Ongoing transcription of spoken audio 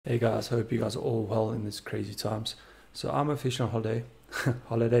Hey guys, hope you guys are all well in these crazy times. So I'm officially on holiday,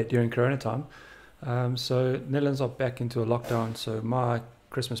 holiday during Corona time. So Netherlands are back into a lockdown, so my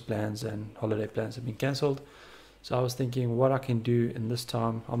Christmas plans and holiday plans have been cancelled. So I was thinking what I can do in this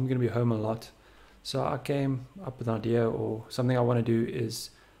time. I'm going to be home a lot. So I came up with an idea, or something I want to do is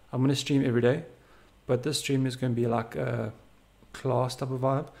I'm going to stream every day, but this stream is going to be like a class type of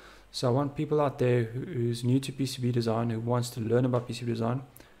vibe. So I want people out there who's new to PCB design, who wants to learn about PCB design.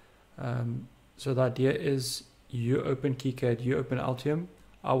 So the idea is you open KiCad, you open Altium,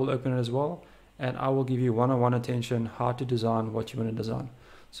 I will open it as well, and I will give you one-on-one attention how to design what you want to design.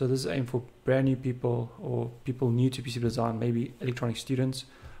 So this is aimed for brand new people or people new to PCB design, maybe electronic students.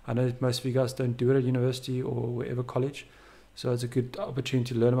 I know that most of you guys don't do it at university or wherever college, so it's a good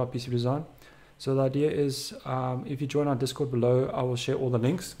opportunity to learn about PCB design. So the idea is if you join our Discord below, I will share all the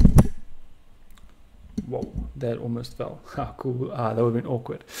links. Whoa, that almost fell. How cool. That would have been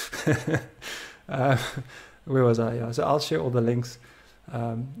awkward. Where was I? Yeah, so I'll share all the links.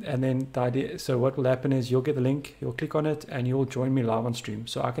 And then the idea, so what will happen is you'll get the link, you'll click on it, and you'll join me live on stream.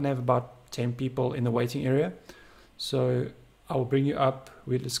 So I can have about 10 people in the waiting area. So I will bring you up,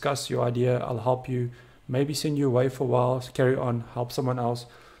 we'll discuss your idea, I'll help you, maybe send you away for a while, carry on, help someone else.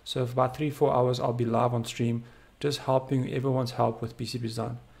 So for about 3-4 hours, I'll be live on stream, just helping everyone's help with PCB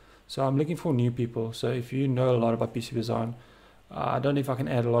design. So I'm looking for new people. So if you know a lot about PCB design, I don't know if I can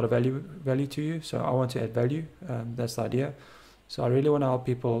add a lot of value to you. So I want to add value. That's the idea. So I really want to help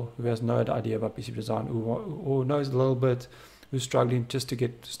people who has no idea about PCB design, who knows a little bit, who's struggling just to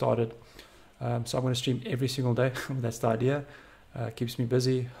get started. So I'm going to stream every single day. That's the idea. Keeps me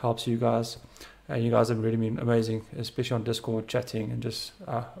busy, helps you guys. And you guys have really been amazing, especially on Discord, chatting, and just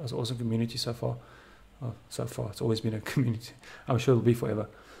it's an awesome community so far. So far, it's always been a community. I'm sure it'll be forever.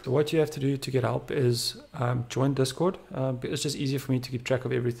 So what you have to do to get help is join Discord. It's just easier for me to keep track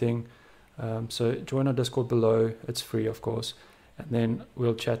of everything. So join our Discord below. It's free, of course. And then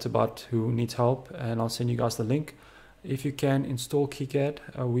we'll chat about who needs help, and I'll send you guys the link. If you can install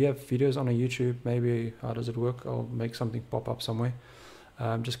KiCad, we have videos on our YouTube. Maybe how does it work? I'll make something pop up somewhere.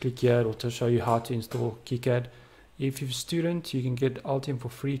 Just click here. It'll show you how to install KiCad. If you're a student, you can get Altium for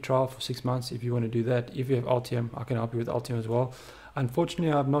free trial for 6 months if you want to do that. If you have Altium, I can help you with Altium as well.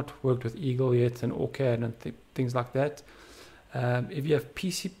 Unfortunately, I've not worked with Eagle yet and OrCAD and things like that. If you have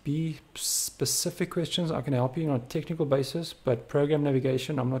PCB specific questions, I can help you on a technical basis, but program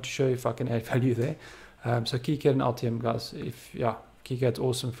navigation, I'm not sure if I can add value there. So KiCad and Altium, guys, KiCad's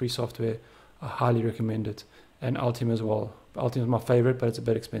awesome free software. I highly recommend it. And Altium as well. Altium is my favorite, but it's a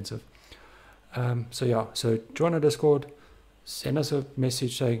bit expensive. So join our Discord, send us a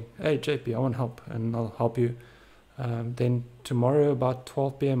message saying, hey JP, I want help, and I'll help you. Then tomorrow about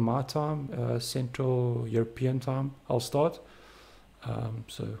 12 p.m. my time, Central European time, I'll start.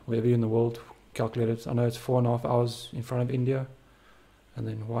 So wherever you're in the world, calculate it. I know it's 4.5 hours in front of India, and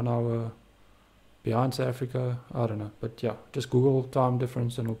then 1 hour behind South Africa. I don't know, but yeah, just Google time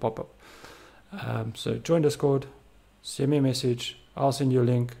difference and it'll pop up. So join Discord, send me a message, I'll send you a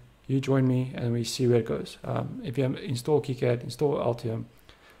link, you join me, and we see where it goes. If you install KiCad, install Altium,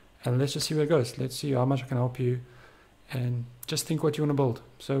 and let's just see where it goes. Let's see how much I can help you, and just think what you want to build.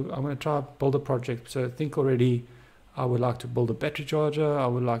 So I'm going to try build a project. So think already, I would like to build a battery charger, I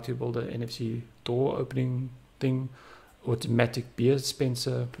would like to build an NFC door opening thing, automatic beer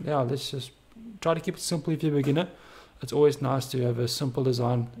dispenser. Yeah, let's just try to keep it simple if you're a beginner. It's always nice to have a simple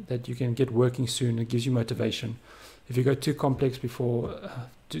design that you can get working soon. It gives you motivation. If you go too complex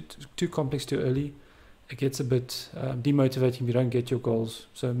too complex too early, it gets a bit demotivating if you don't get your goals.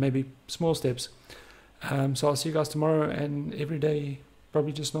 So maybe small steps. So I'll see you guys tomorrow and every day,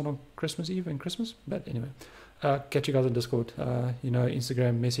 probably just not on Christmas Eve and Christmas. But anyway, catch you guys on Discord.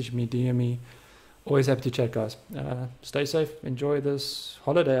 Instagram, message me, DM me. Always happy to chat, guys. Stay safe. Enjoy this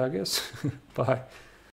holiday, I guess. Bye.